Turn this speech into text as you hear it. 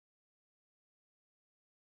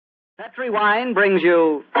Petri Wine brings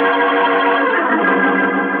you Basil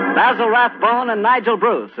Rathbone and Nigel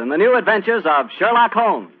Bruce in the new adventures of Sherlock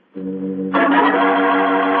Holmes.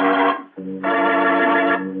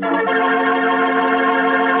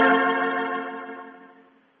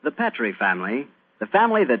 The Petri family, the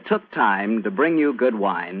family that took time to bring you good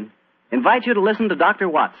wine, invite you to listen to Dr.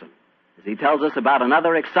 Watson as he tells us about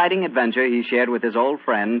another exciting adventure he shared with his old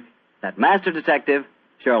friend, that master detective,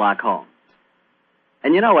 Sherlock Holmes.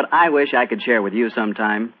 And you know what I wish I could share with you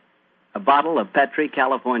sometime? A bottle of Petri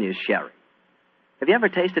California sherry. Have you ever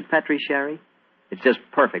tasted Petri sherry? It's just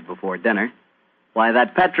perfect before dinner. Why,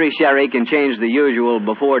 that Petri sherry can change the usual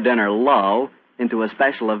before-dinner lull into a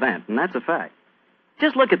special event, and that's a fact.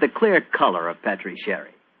 Just look at the clear color of Petri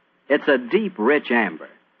sherry. It's a deep, rich amber,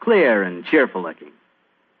 clear and cheerful-looking.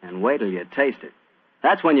 And wait till you taste it.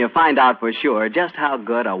 That's when you find out for sure just how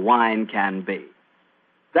good a wine can be.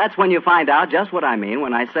 That's when you find out just what I mean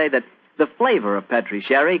when I say that the flavor of Petri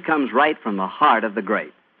sherry comes right from the heart of the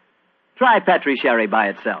grape. Try Petri sherry by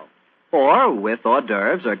itself, or with hors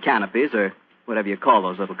d'oeuvres or canopies or whatever you call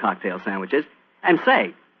those little cocktail sandwiches, and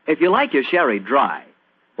say, if you like your sherry dry,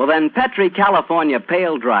 well then Petri California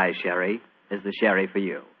Pale Dry Sherry is the sherry for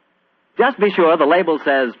you. Just be sure the label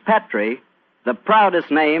says Petri, the proudest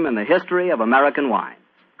name in the history of American wine.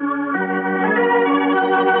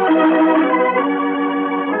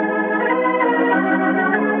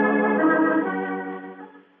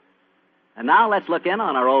 And now let's look in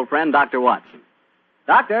on our old friend, Dr. Watson.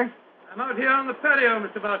 Doctor? I'm out here on the patio,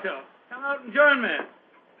 Mr. Bartell. Come out and join me.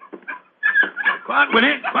 Quiet,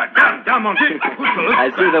 Winnie. Quiet. Down, Monty. I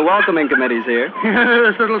see the welcoming committee's here.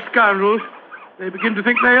 Yes, little scoundrels. They begin to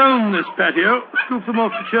think they own this patio. Scoop them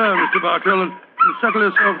off the chair, Mr. Bartell, and settle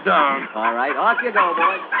yourself down. All right, off you go,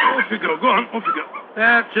 boys. Off you go. Go on, off you go.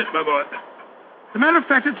 That's it, my boy. As a matter of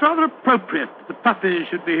fact, it's rather appropriate that the puppies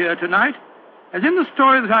should be here tonight. As in the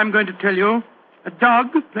story that I'm going to tell you, a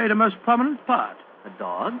dog played a most prominent part. A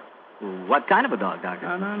dog? What kind of a dog,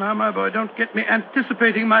 Doctor? No, my boy, don't get me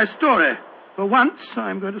anticipating my story. For once,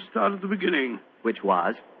 I'm going to start at the beginning. Which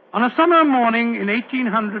was? On a summer morning in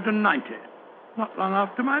 1890, not long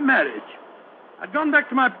after my marriage. I'd gone back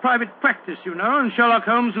to my private practice, you know, and Sherlock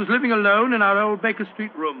Holmes was living alone in our old Baker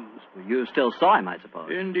Street rooms. You still saw him, I suppose.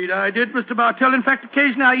 Indeed I did, Mr. Bartell. In fact,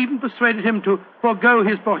 occasionally I even persuaded him to forego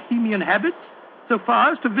his bohemian habits so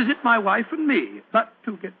far as to visit my wife and me. But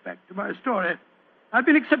to get back to my story, I'd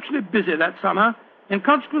been exceptionally busy that summer. In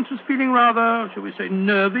consequence, was feeling rather, shall we say,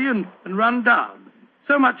 nervy and run down.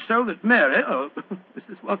 So much so that Mary,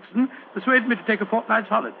 Mrs. Watson, persuaded me to take a fortnight's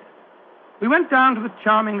holiday. We went down to the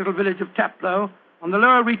charming little village of Taplow on the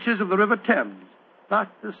lower reaches of the River Thames.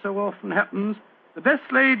 But, as so often happens, the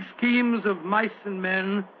best-laid schemes of mice and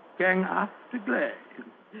men gang after glade.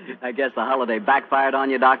 I guess the holiday backfired on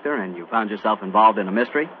you, Doctor, and you found yourself involved in a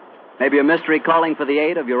mystery. Maybe a mystery calling for the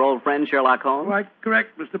aid of your old friend Sherlock Holmes? Quite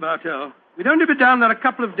correct, Mr. Bartell. We'd only been down there a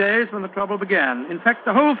couple of days when the trouble began. In fact,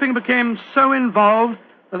 the whole thing became so involved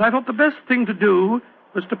that I thought the best thing to do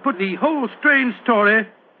was to put the whole strange story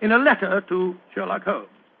in a letter to Sherlock Holmes.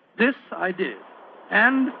 This I did.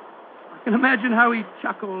 And I can imagine how he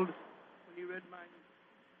chuckled when he read mine.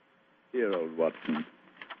 Dear old Watson.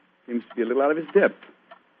 Seems to be a little out of his depth.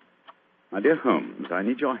 My dear Holmes, I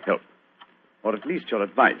need your help. Or at least your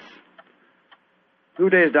advice. 2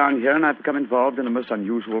 days down here, and I've become involved in a most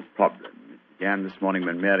unusual problem. It began this morning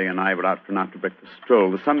when Mary and I were out for an after-breakfast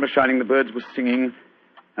stroll. The sun was shining, the birds were singing,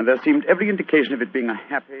 and there seemed every indication of it being a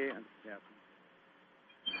happy and carefree.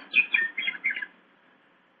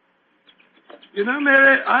 You know,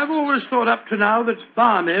 Mary, I've always thought up to now that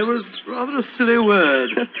balmy was rather a silly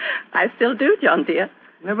word. I still do, John, dear.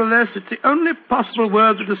 Nevertheless, it's the only possible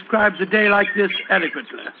word that describes a day like this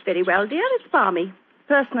adequately. Very well, dear, it's balmy.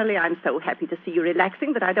 Personally, I'm so happy to see you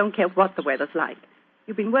relaxing that I don't care what the weather's like.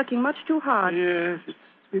 You've been working much too hard. Yes, it's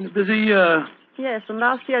been a busy year. Yes, and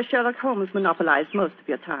last year Sherlock Holmes monopolized most of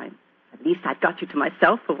your time. At least I've got you to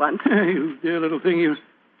myself for once. You dear little thing, you've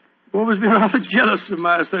always been rather jealous of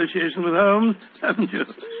my association with Holmes, haven't you?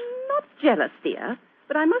 Not jealous, dear,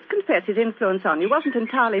 but I must confess his influence on you wasn't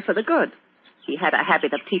entirely for the good. He had a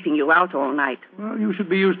habit of keeping you out all night. Well, you should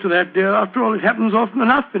be used to that, dear. After all, it happens often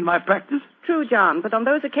enough in my practice. True, John, but on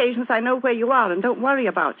those occasions I know where you are and don't worry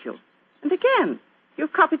about you. And again,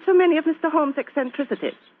 you've copied so many of Mr. Holmes'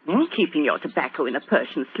 eccentricities. Keeping your tobacco in a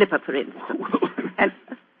Persian slipper, for instance. And,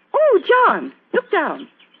 oh, John, look down.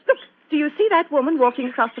 Look, do you see that woman walking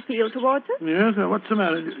across the field towards us? Yes, what's the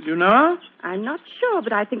matter? Do you know her? I'm not sure,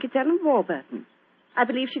 but I think it's Ellen Warburton. I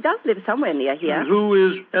believe she does live somewhere near here. And who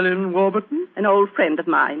is Ellen Warburton? An old friend of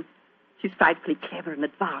mine. She's frightfully clever and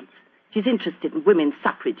advanced. She's interested in women's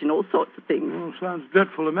suffrage and all sorts of things. Oh, sounds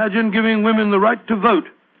dreadful. Imagine giving women the right to vote.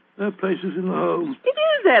 Their place is in the home. It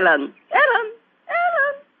is Ellen. Ellen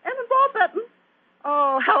Warburton.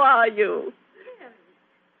 Oh, how are you?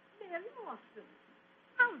 Mary Watson.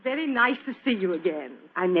 How very nice to see you again.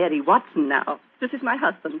 I'm Mary Watson now. This is my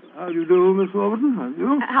husband. How do you do, Miss Warburton? How do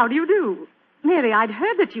you do? How do you do? Mary, I'd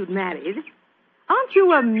heard that you'd married. Aren't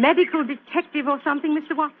you a medical detective or something,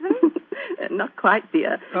 Mr. Watson? Not quite,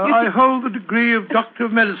 dear. I hold the degree of Doctor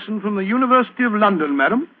of Medicine from the University of London,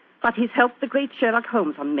 madam. But he's helped the great Sherlock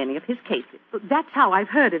Holmes on many of his cases. That's how I've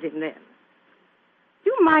heard of him, then.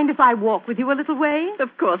 Do you mind if I walk with you a little way? Of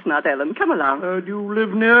course not, Ellen. Come along. Do you live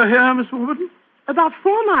near here, Miss Warburton? About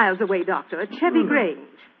 4 miles away, Doctor, at Chevy Grange.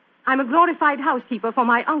 I'm a glorified housekeeper for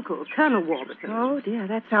my uncle, Colonel Warburton. Oh, dear,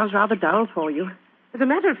 that sounds rather dull for you. As a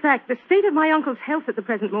matter of fact, the state of my uncle's health at the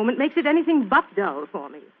present moment makes it anything but dull for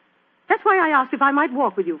me. That's why I asked if I might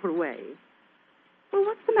walk with you for a way. Well,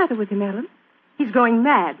 what's the matter with him, Ellen? He's going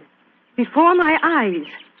mad. Before my eyes.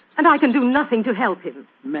 And I can do nothing to help him.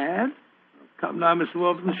 Mad? Come now, Miss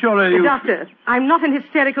Warburton. Surely you... Doctor, I'm not an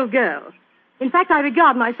hysterical girl. In fact, I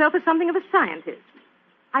regard myself as something of a scientist.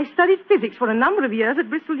 I studied physics for a number of years at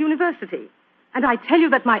Bristol University. And I tell you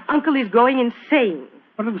that my uncle is going insane.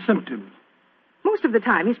 What are the symptoms? Most of the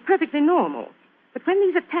time, he's perfectly normal. But when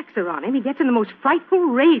these attacks are on him, he gets in the most frightful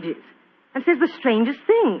rages and says the strangest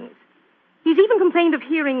things. He's even complained of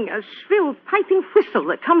hearing a shrill, piping whistle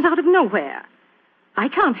that comes out of nowhere. I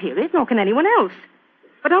can't hear it, nor can anyone else.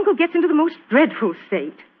 But Uncle gets into the most dreadful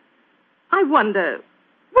state. I wonder,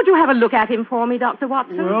 would you have a look at him for me, Dr.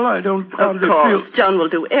 Watson? Well, I don't Of course. John will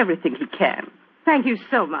do everything he can. Thank you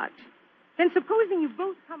so much. Then supposing you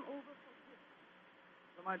both come over...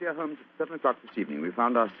 Well, my dear Holmes, at 7 o'clock this evening, we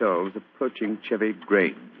found ourselves approaching Chevy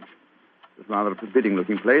Grange. It was rather a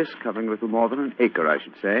forbidding-looking place, covering a little more than an acre, I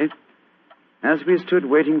should say. As we stood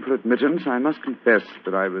waiting for admittance, I must confess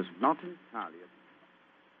that I was not entirely...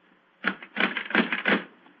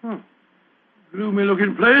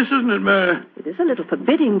 Gloomy-looking place, isn't it, Mary? It is a little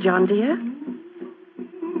forbidding, John, dear.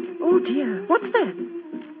 Oh, dear. What's that?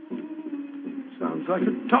 Sounds like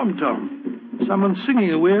a tom-tom. Someone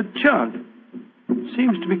singing a weird chant.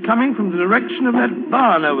 Seems to be coming from the direction of that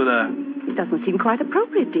barn over there. It doesn't seem quite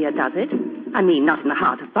appropriate, dear, does it? I mean, not in the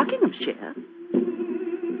heart of Buckinghamshire.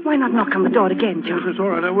 Why not knock on the door again, John? Yes, all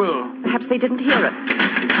right, I will. Perhaps they didn't hear us.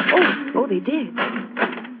 Oh, they did.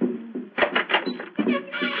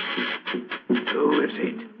 Who is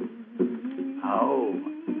it? Oh,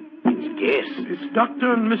 it's Guess. It's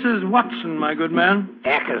Dr. and Mrs. Watson, my good man.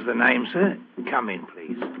 Acker's the name, sir. Come in,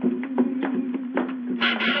 please.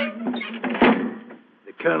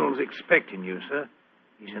 The Colonel's expecting you, sir.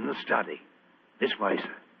 He's in the study. This way,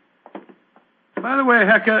 sir. By the way,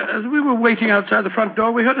 Hacker, as we were waiting outside the front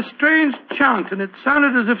door, we heard a strange chant, and it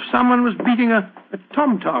sounded as if someone was beating a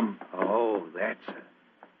tom-tom. Oh, that's her.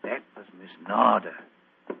 That was Miss Narda.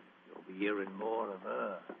 You'll be hearing more of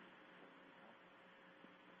her.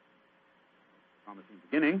 Promising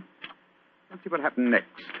beginning. Let's see what happened next.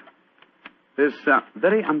 This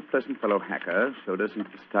very unpleasant fellow Hacker showed us into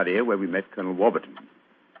the study where we met Colonel Warburton.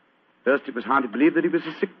 First, it was hard to believe that he was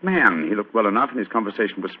a sick man. He looked well enough, and his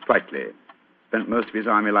conversation was sprightly. Spent most of his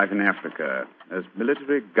army life in Africa as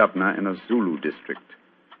military governor in a Zulu district.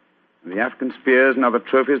 The African spears and other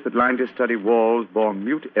trophies that lined his study walls bore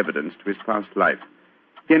mute evidence to his past life.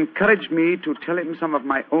 He encouraged me to tell him some of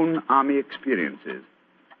my own army experiences.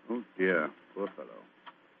 Oh, dear, poor fellow.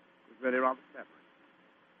 It was really rather flattering.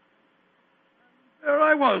 There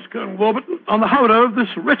I was, Colonel Warburton, on the howdah of this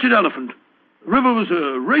wretched elephant. The river was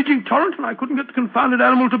a raging torrent, and I couldn't get the confounded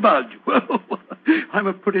animal to budge. Well, I'm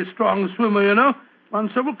a pretty strong swimmer, you know.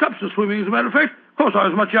 Won several cups of swimming, as a matter of fact. Of course, I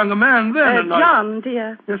was a much younger man then. and John,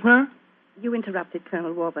 dear. Yes, ma'am? You interrupted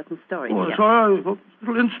Colonel Warburton's story. Oh, dear. sorry. I thought this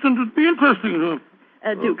little incident would be interesting.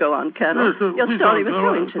 Do go on, Colonel. Yes, Your please story don't. was All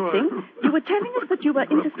so right, interesting. all right. You were telling us that you were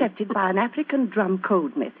intercepted by an African drum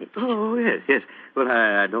code message. Oh, yes. Well,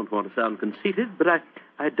 I don't want to sound conceited, but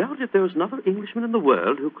I doubt if there was another Englishman in the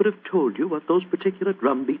world who could have told you what those particular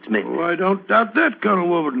drum beats meant. Oh, I don't doubt that, Colonel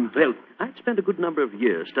Warburton. Well, I'd spent a good number of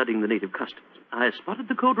years studying the native customs. I spotted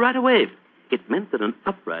the code right away. It meant that an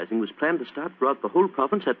uprising was planned to start throughout the whole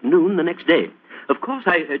province at noon the next day. Of course,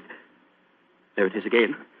 there it is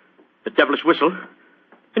again. The devilish whistle.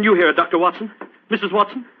 Can you hear it, Dr. Watson? Mrs.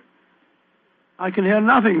 Watson? I can hear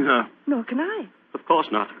nothing, sir. Nor can I. Of course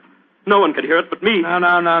not. No one could hear it but me.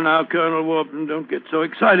 Now, Colonel Warburton, don't get so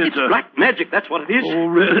excited, It's sir. black magic, that's what it is. Oh,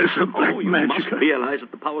 really, sir, black you magic. must realize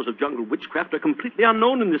that the powers of jungle witchcraft are completely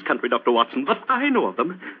unknown in this country, Dr. Watson. But I know of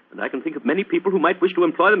them, and I can think of many people who might wish to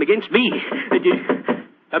employ them against me.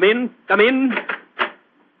 Come in. Come in.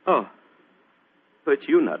 Oh, it's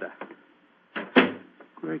you, Nada.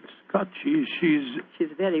 Great Scott, she's... She's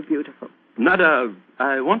very beautiful. Nada,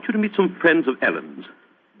 I want you to meet some friends of Ellen's.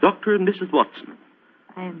 Dr. and Mrs. Watson.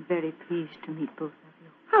 I am very pleased to meet both of you.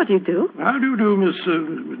 How do you do? How do you do, Miss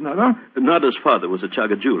Nada? Nada's father was a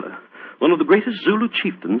Chaga jeweler, one of the greatest Zulu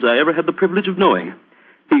chieftains I ever had the privilege of knowing.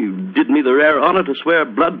 He did me the rare honor to swear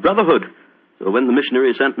blood brotherhood. So when the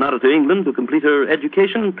missionary sent Nada to England to complete her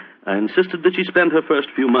education, I insisted that she spend her first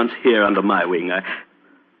few months here under my wing.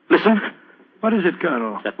 Listen. What is it,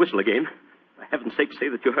 Colonel? That whistle again. For heaven's sake, say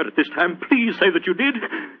that you heard it this time. Please say that you did.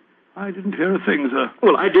 I didn't hear a thing, sir.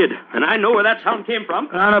 Well, I did, and I know where that sound came from.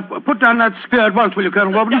 Put down that spear at once, will you,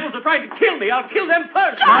 Colonel Warburton? The devils are trying to kill me. I'll kill them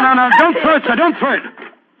first. No. Don't throw it, sir. Don't throw it.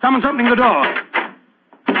 Someone's opening the door.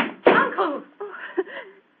 Uncle! Oh,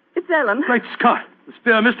 it's Ellen. Great Scott. The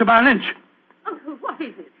spear missed her by an inch. Uncle, what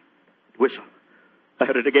is it? Whistle. I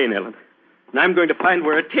heard it again, Ellen. And I'm going to find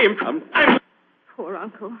where it came from. Poor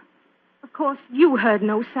Uncle. Of course, you heard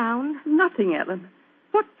no sound. Nothing, Ellen.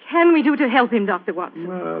 What can we do to help him, Dr. Watson?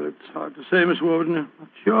 Well, it's hard to say, Miss Warburton. I'm not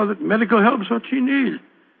sure that medical help's what she needs.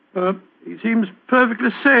 He seems perfectly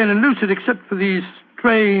sane and lucid, except for these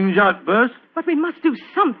strange outbursts. But we must do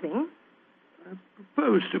something. I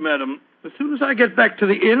propose to, madam. As soon as I get back to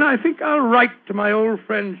the inn, I think I'll write to my old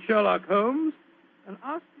friend Sherlock Holmes and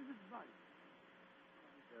ask his advice.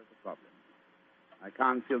 There's the problem. I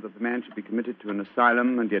can't feel that the man should be committed to an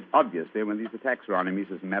asylum, and yet, obviously, when these attacks are on him,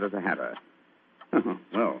 he's as mad as a hatter.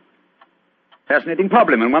 Well, fascinating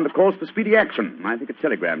problem, and one that calls for speedy action. I think a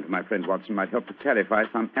telegram to my friend Watson might help to clarify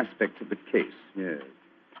some aspects of the case. Yes.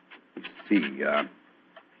 Let's see.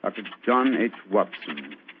 Dr. John H.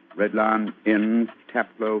 Watson, Red Lion Inn,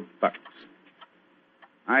 Taplow, Bucks.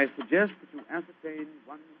 I suggest that you ascertain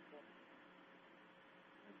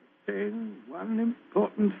one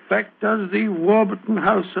important fact. Does the Warburton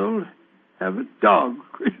household have a dog?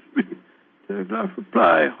 Telegraph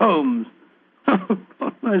reply, Holmes. Oh,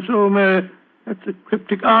 God, my soul, Mary. That's a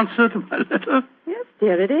cryptic answer to my letter. Yes,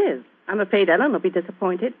 dear, it is. I'm afraid Ellen will be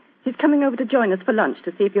disappointed. She's coming over to join us for lunch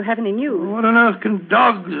to see if you have any news. What on earth can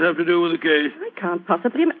dogs have to do with the case? I can't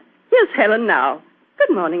possibly... Here's Helen now.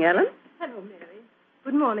 Good morning, Ellen. Hello, Mary.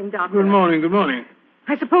 Good morning, Doctor. Good morning.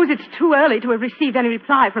 I suppose it's too early to have received any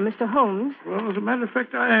reply from Mr. Holmes. Well, as a matter of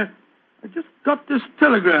fact, I just got this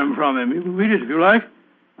telegram from him. You can read it if you like.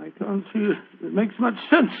 I can't see it makes much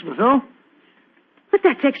sense, myself. But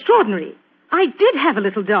that's extraordinary. I did have a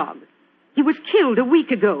little dog. He was killed a week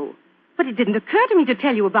ago. But it didn't occur to me to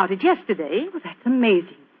tell you about it yesterday. Well, that's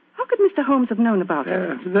amazing. How could Mr. Holmes have known about it?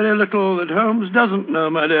 It's very little that Holmes doesn't know,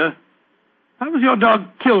 my dear. How was your dog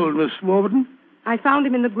killed, Miss Warburton? I found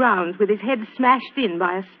him in the grounds with his head smashed in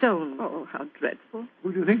by a stone. Oh, how dreadful.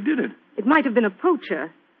 Who do you think did it? It might have been a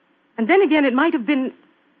poacher. And then again, it might have been...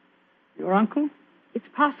 Your uncle? It's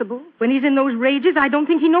possible. When he's in those rages, I don't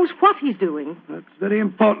think he knows what he's doing. That's very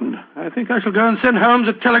important. I think I shall go and send Holmes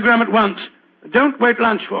a telegram at once. Don't wait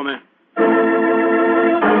lunch for me.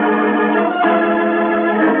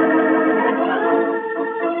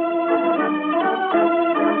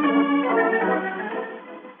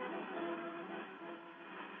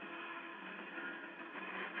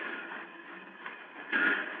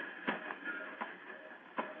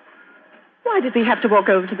 Why did we have to walk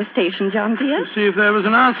over to the station, John, dear? To see if there was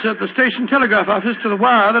an answer at the station telegraph office to the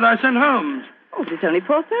wire that I sent Holmes. Oh, it's only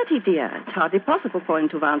 4:30, dear. It's hardly possible for him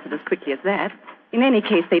to have answered as quickly as that. In any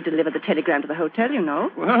case, they delivered the telegram to the hotel, you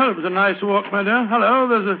know. Well, it was a nice walk, my dear. Hello,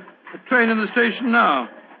 there's a train in the station now.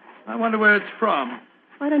 I wonder where it's from.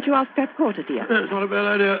 Why don't you ask that porter, dear? It's not a bad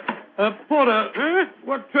idea. Porter,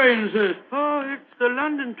 what train is this? Oh, it's the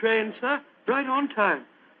London train, sir. Right on time.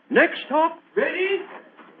 Next stop, ready?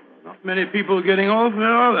 Not many people getting off, there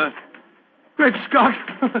are there? Great Scott!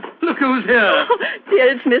 Look who's here. Oh,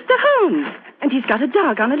 dear, it's Mr. Holmes. And he's got a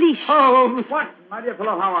dog on a leash. Oh, Watson, my dear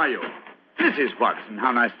fellow, how are you? Mrs. Watson,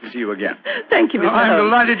 how nice to see you again. Thank you, Mr. I'm Holmes.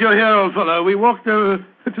 delighted you're here, old fellow. We walked over to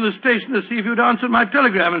the station to see if you'd answered my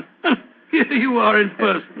telegram, and here you are in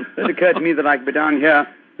person. It occurred to me that I could be down here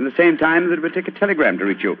at the same time that it would take a telegram to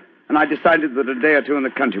reach you. And I decided that a day or two in the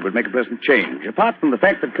country would make a pleasant change, apart from the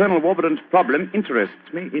fact that Colonel Warburton's problem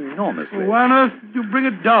interests me enormously. Why on earth did you bring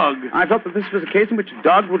a dog? I thought that this was a case in which a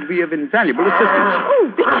dog would be of invaluable assistance.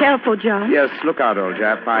 Oh, be careful, John. Yes, look out, old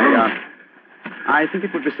chap. I think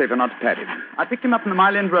it would be safer not to pat him. I picked him up on the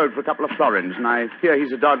Mile End Road for a couple of florins, and I fear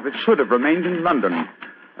he's a dog that should have remained in London.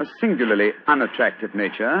 A singularly unattractive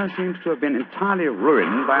nature seems to have been entirely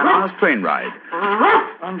ruined by an hour's train ride.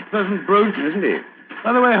 Unpleasant brute. Isn't he?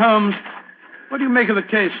 By the way, Holmes, what do you make of the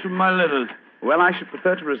case from my letters? Well, I should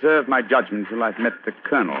prefer to reserve my judgment until I've met the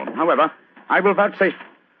Colonel. However, I will vouchsafe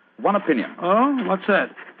one opinion. Oh, what's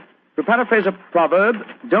that? To paraphrase a proverb,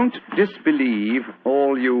 don't disbelieve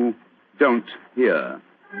all you don't hear.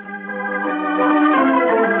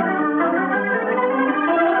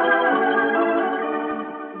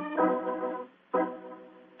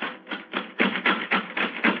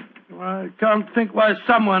 I can't think why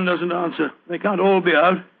someone doesn't answer. They can't all be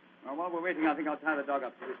out. Well, while we're waiting, I think I'll tie the dog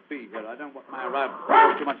up to this tree here. I don't want my arrival to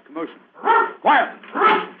cause too much commotion. Quiet!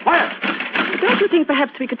 Quiet! Don't you think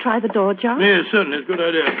perhaps we could try the door, John? Yes, certainly. It's a good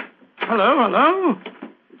idea. Hello?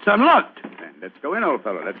 It's unlocked. Then let's go in, old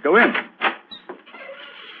fellow. Let's go in.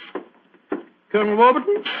 Colonel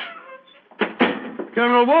Warburton?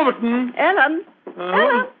 Colonel Warburton? Ellen?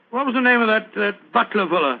 Ellen? What was the name of that butler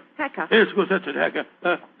fellow? Hacker. Yes, of course, that's it, Hacker.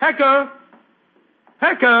 Hacker!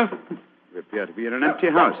 Hacker! We appear to be in an empty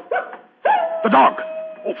house. The dog!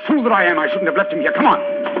 Oh, fool that I am, I shouldn't have left him here. Come on!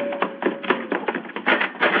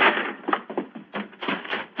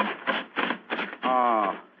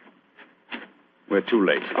 Ah. We're too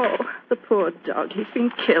late. Oh, the poor dog. He's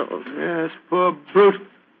been killed. Yes, poor brute.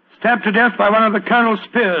 Stabbed to death by one of the Colonel's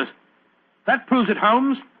spears. That proves it,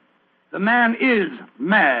 Holmes. The man is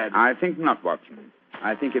mad. I think not, Watson.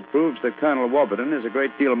 I think it proves that Colonel Warburton is a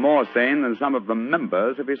great deal more sane than some of the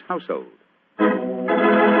members of his household.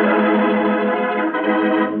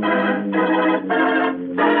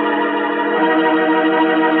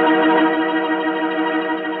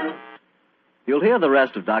 You'll hear the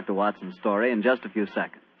rest of Dr. Watson's story in just a few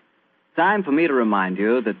seconds. Time for me to remind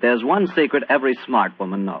you that there's one secret every smart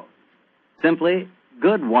woman knows. Simply,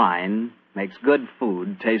 good wine makes good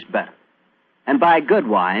food taste better. And by good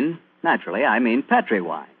wine, naturally, I mean Petri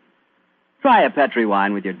wine. Try a Petri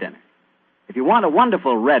wine with your dinner. If you want a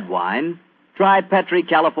wonderful red wine, try Petri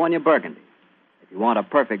California Burgundy. If you want a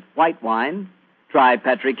perfect white wine, try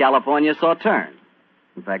Petri California Sauterne.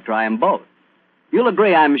 In fact, try them both. You'll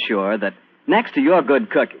agree, I'm sure, that next to your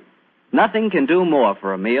good cooking, nothing can do more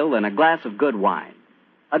for a meal than a glass of good wine.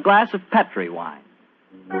 A glass of Petri wine.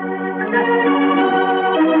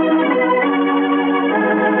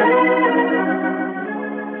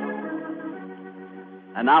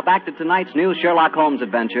 And now back to tonight's new Sherlock Holmes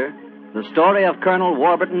adventure, the story of Colonel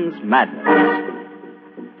Warburton's madness.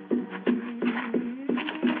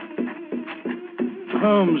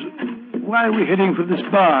 Holmes, why are we heading for this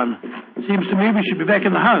barn? Seems to me we should be back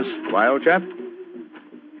in the house. Why, old chap?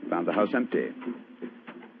 Found the house empty.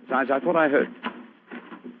 Besides, I thought I heard.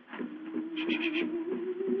 Shh.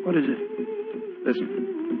 What is it? Listen.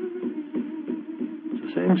 It's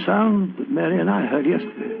the same sound that Mary and I heard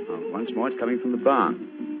yesterday. Oh, once more, it's coming from the barn.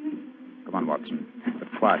 Come on, Watson, but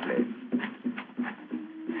quietly.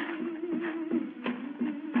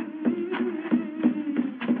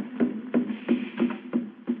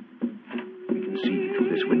 We can see through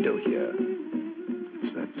this window here.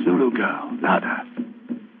 It's that Zulu girl, Nada.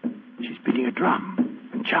 She's beating a drum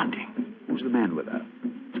and chanting. Who's the man with her?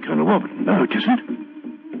 It's Colonel Warburton. No, it isn't.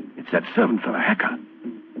 It's that servant fellow, Hacker.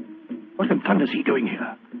 What in thunder is he doing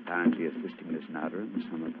here? Apparently assisting Miss Nada in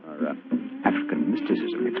some of her African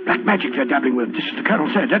mysticism. It's black magic they're dabbling with, just as the Colonel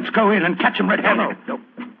said. Let's go in and catch him red-handed. No.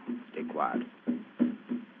 Stay quiet.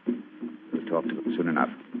 We'll talk to them soon enough.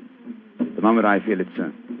 At the moment, I feel it's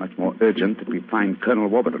much more urgent that we find Colonel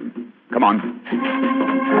Warburton. Come on.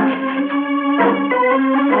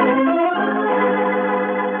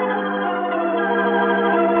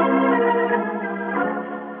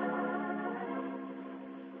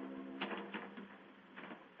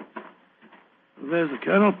 There's the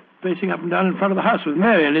Colonel, pacing up and down in front of the house with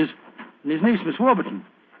Mary and his niece, Miss Warburton.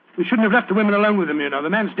 We shouldn't have left the women alone with him, you know. The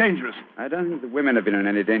man's dangerous. I don't think the women have been in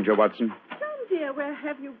any danger, Watson. John, dear, where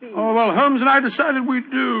have you been? Oh, well, Holmes and I decided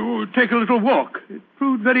we'd take a little walk. It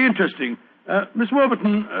proved very interesting. Miss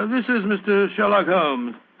Warburton, this is Mr. Sherlock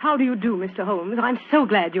Holmes. How do you do, Mr. Holmes? I'm so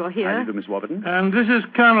glad you're here. How do you do, Miss Warburton? And this is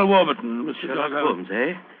Colonel Warburton, Mr. Sherlock Holmes,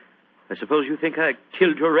 eh? I suppose you think I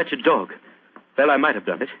killed your wretched dog. Well, I might have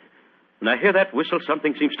done it. When I hear that whistle,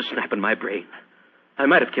 something seems to snap in my brain. I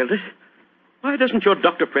might have killed it. Why doesn't your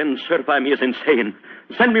doctor friend certify me as insane?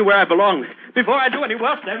 Send me where I belong before I do any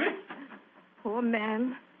worse, damn it. Poor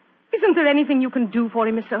man. Isn't there anything you can do for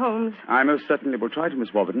him, Mr. Holmes? I most certainly will try to,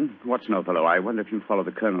 Miss Warburton. Watson, old fellow, I wonder if you'll follow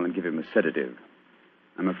the Colonel and give him a sedative.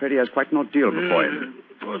 I'm afraid he has quite an ordeal before him.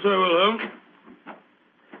 Of course I will, Holmes.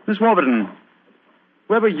 Miss Warburton,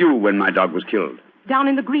 where were you when my dog was killed? Down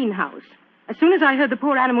in the greenhouse. As soon as I heard the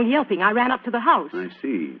poor animal yelping, I ran up to the house. I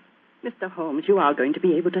see. Mr. Holmes, you are going to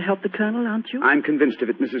be able to help the Colonel, aren't you? I'm convinced of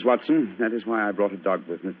it, Mrs. Watson. That is why I brought a dog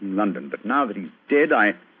with me from London. But now that he's dead,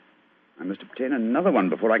 I I must obtain another one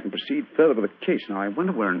before I can proceed further with the case. Now, I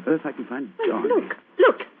wonder where on earth I can find Dog. Look.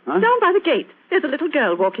 Huh? Down by the gate. There's a little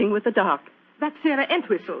girl walking with the dog. That's Sarah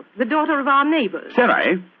Entwistle, the daughter of our neighbors. Sarah,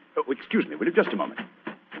 eh? Oh, excuse me, will you? Just a moment.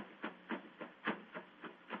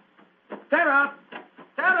 Sarah!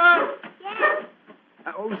 Sarah! Yes.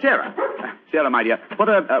 Oh, Sarah. Sarah, my dear, what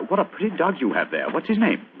a pretty dog you have there. What's his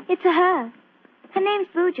name? It's a her. Her name's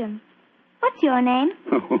Boojum. What's your name?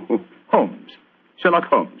 Holmes. Sherlock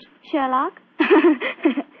Holmes. Sherlock?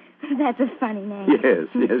 That's a funny name. Yes,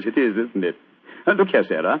 it is, isn't it? Look here,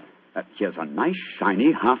 Sarah. Here's a nice,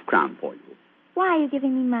 shiny half-crown for you. Why are you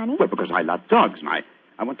giving me money? Well, because I love dogs, and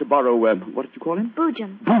I want to borrow, what did you call him?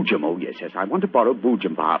 Boojum. Boojum, oh, yes. I want to borrow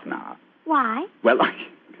Boojum for half an hour. Why? Well,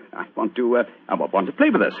 I want to play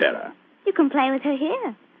with her, Sarah. You can play with her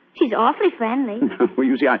here. She's awfully friendly. Well,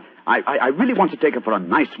 you see, I really want to take her for a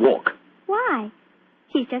nice walk. Why?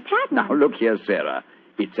 She's just had one. Now, look here, Sarah.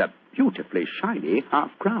 It's a beautifully shiny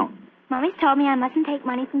half-crown. Mommy's told me I mustn't take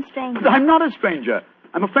money from strangers. But I'm not a stranger.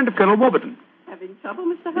 I'm a friend of Colonel Warburton. Having trouble,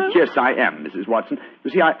 Mr. Holmes? Yes, I am, Mrs. Watson.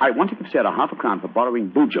 You see, I want to give Sarah half a crown for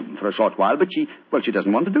borrowing Boojum for a short while, but she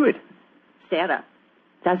doesn't want to do it. Sarah,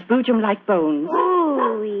 does Boojum like bones?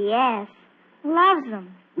 Oh, yes. Loves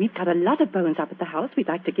them. We've got a lot of bones up at the house we'd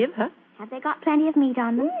like to give her. Have they got plenty of meat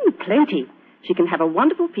on them? Plenty. She can have a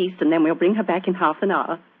wonderful feast, and then we'll bring her back in half an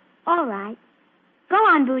hour. All right. Go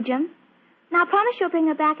on, Boojum. Now, promise you'll bring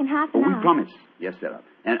her back in half an hour. We promise. Yes, Sarah.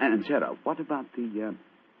 And Sarah, what about the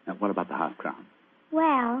half crown?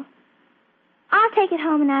 Well, I'll take it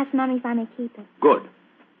home and ask Mommy if I may keep it. Good.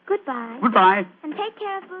 Goodbye. Goodbye. And take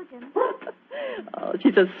care of Boojum. Oh,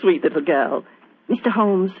 she's a sweet little girl. Mr.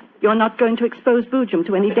 Holmes, you're not going to expose Boojum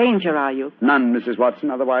to any danger, are you? None, Mrs.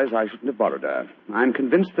 Watson. Otherwise, I shouldn't have borrowed her. I'm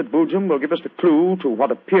convinced that Boojum will give us the clue to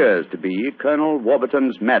what appears to be Colonel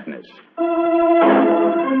Warburton's madness.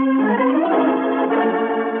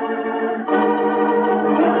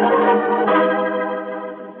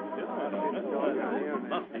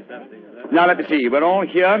 Now, let me see. We're all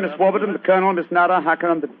here. Miss Warburton, the Colonel, Miss Nada, Hacker,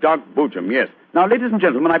 and the dog Boojum. Yes. Now, ladies and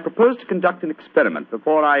gentlemen, I propose to conduct an experiment.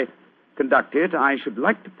 Before I conduct it, I should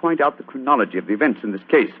like to point out the chronology of the events in this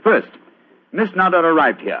case. First, Miss Nada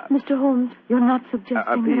arrived here. Mr. Holmes, you're not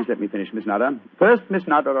suggesting Please let me finish, Miss Nada. First, Miss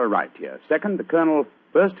Nada arrived here. Second, the Colonel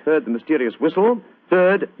first heard the mysterious whistle.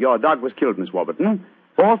 Third, your dog was killed, Miss Warburton.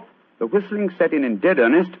 Fourth, the whistling set in dead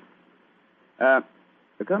earnest. The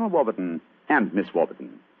Colonel Warburton and Miss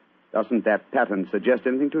Warburton. Doesn't that pattern suggest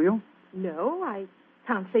anything to you? No, I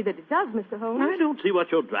can't say that it does, Mr. Holmes. I don't see what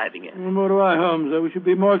you're driving at. Nor do I, Holmes. We should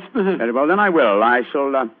be more explicit. Very well, then I will. I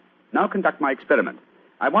shall now conduct my experiment.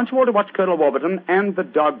 I want you all to watch Colonel Warburton and the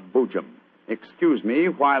dog Boojum. Excuse me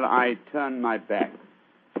while I turn my back.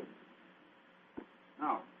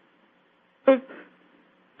 Now.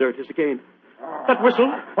 There it is again. That whistle.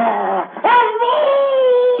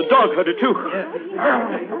 The dog heard it, too.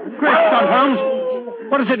 Great Scott, Holmes.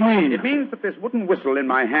 What does it mean? It means that this wooden whistle in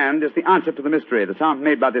my hand is the answer to the mystery. The sound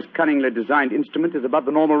made by this cunningly designed instrument is above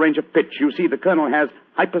the normal range of pitch. You see, the Colonel has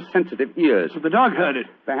hypersensitive ears. So the dog heard it.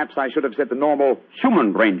 Perhaps I should have said the normal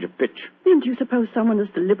human range of pitch. Then do you suppose someone has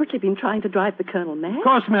deliberately been trying to drive the Colonel mad? Of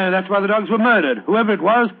course, Mary. That's why the dogs were murdered. Whoever it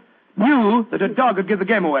was knew that a dog would give the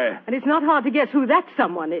game away. And it's not hard to guess who that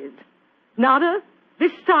someone is. Nada,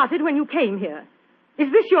 this started when you came here.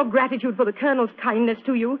 Is this your gratitude for the Colonel's kindness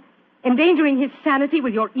to you? Endangering his sanity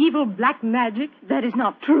with your evil black magic? That is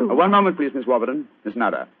not true. One moment, please, Miss Warburton. Miss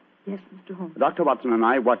Nada. Yes, Mr. Holmes. Dr. Watson and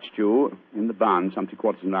I watched you in the barn some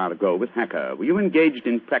 3/4 of an hour ago with Hacker. Were you engaged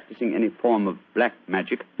in practicing any form of black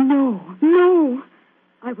magic? No.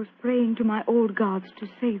 I was praying to my old gods to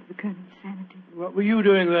save the Colonel's sanity. What were you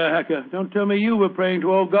doing there, Hacker? Don't tell me you were praying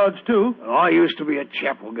to old gods, too. I used to be a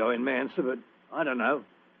chapel-going man, sir, but I don't know.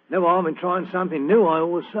 No harm in trying something new, I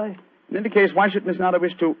always say. In any case, why should Miss Nada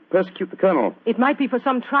wish to persecute the Colonel? It might be for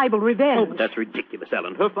some tribal revenge. Oh, but that's ridiculous,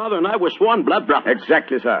 Ellen. Her father and I were sworn blood brothers.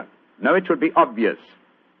 Exactly, sir. No, it should be obvious.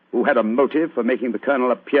 Who had a motive for making the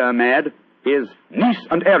Colonel appear mad is niece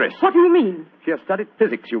and heiress. What do you mean? She has studied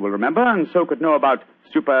physics, you will remember, and so could know about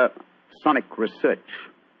supersonic research.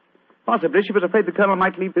 Possibly she was afraid the Colonel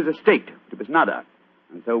might leave his estate to Miss Nada,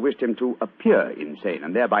 and so wished him to appear insane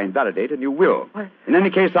and thereby invalidate a new will. In any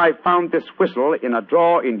case, I found this whistle in a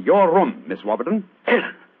drawer in your room, Miss Warburton.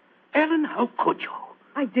 Ellen, how could you?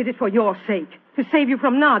 I did it for your sake, to save you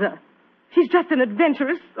from Nada. She's just an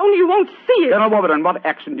adventuress, only you won't see it. Colonel Warburton, what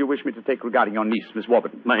action do you wish me to take regarding your niece, Miss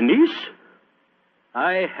Warburton? My niece?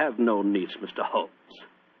 I have no niece, Mr. Holmes.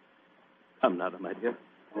 Come, Nada, my dear.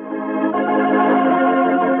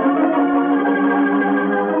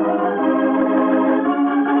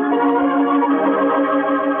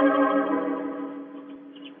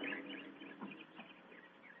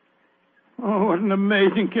 an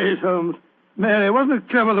amazing case, Holmes. Mary, wasn't it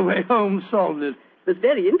clever the way Holmes solved it? It was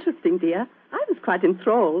very interesting, dear. I was quite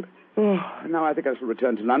enthralled. Oh, now I think I shall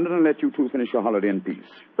return to London and let you two finish your holiday in peace.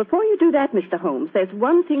 Before you do that, Mr. Holmes, there's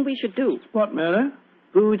one thing we should do. What, Mary?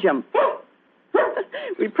 Boojum.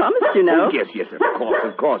 We promised, you know. Oh, yes,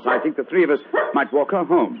 of course. I think the three of us might walk her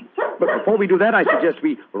home. But before we do that, I suggest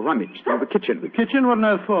we rummage through the kitchen. The kitchen? What on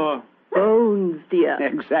earth for? Bones, dear.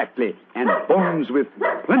 Exactly. And bones with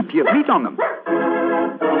plenty of meat on them.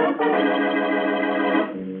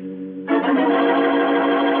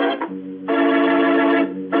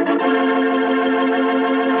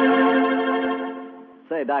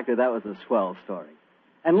 Say, Doctor, that was a swell story.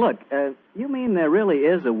 And look, you mean there really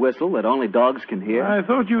is a whistle that only dogs can hear? I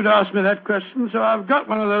thought you'd ask me that question, so I've got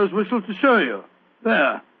one of those whistles to show you.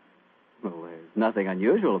 There. Well, there's nothing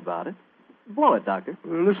unusual about it. Blow it, Doctor.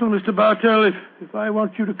 Well, listen, Mr. Bartell, if I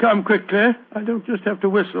want you to come quickly, I don't just have to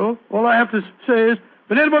whistle. All I have to say is,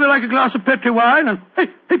 would anybody like a glass of Petri wine? And, hey,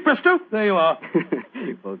 presto, there you are.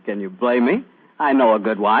 Well, can you blame me? I know a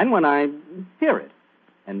good wine when I hear it.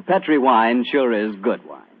 And Petri wine sure is good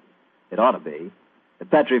wine. It ought to be. The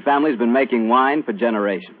Petri family's been making wine for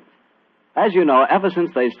generations. As you know, ever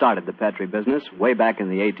since they started the Petri business, way back in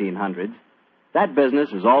the 1800s, that business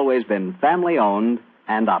has always been family-owned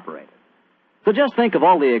and operated. So just think of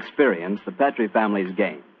all the experience the Petri family's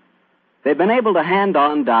gained. They've been able to hand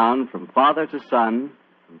on down from father to son,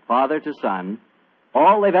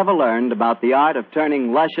 all they've ever learned about the art of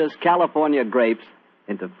turning luscious California grapes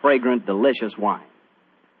into fragrant, delicious wine.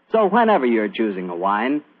 So whenever you're choosing a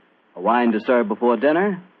wine to serve before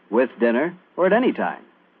dinner, with dinner, or at any time,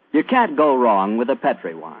 you can't go wrong with a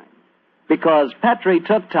Petri wine. Because Petri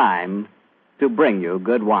took time to bring you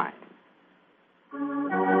good wine.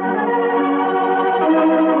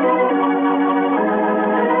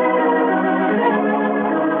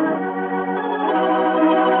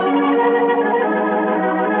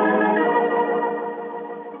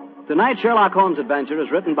 Tonight's Sherlock Holmes adventure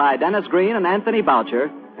is written by Dennis Green and Anthony Boucher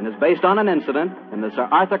and is based on an incident in the Sir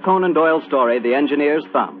Arthur Conan Doyle story, The Engineer's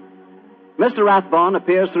Thumb. Mr. Rathbone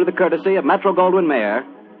appears through the courtesy of Metro-Goldwyn-Mayer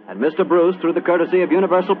and Mr. Bruce through the courtesy of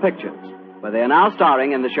Universal Pictures, where they are now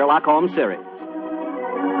starring in the Sherlock Holmes series.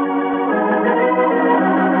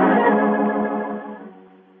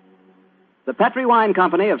 The Petri Wine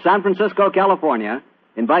Company of San Francisco, California,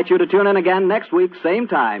 invites you to tune in again next week, same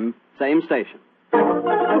time, same station.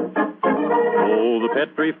 Oh, the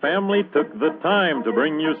Petri family took the time to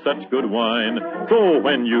bring you such good wine. So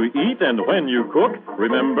when you eat and when you cook,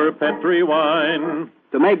 remember Petri wine.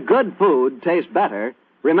 To make good food taste better,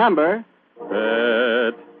 remember...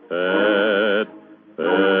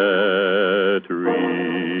 Petri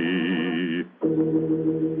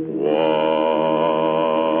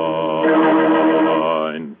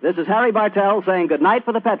wine. This is Harry Bartell saying goodnight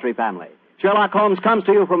for the Petri family. Sherlock Holmes comes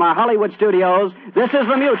to you from our Hollywood studios. This is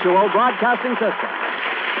the Mutual Broadcasting System.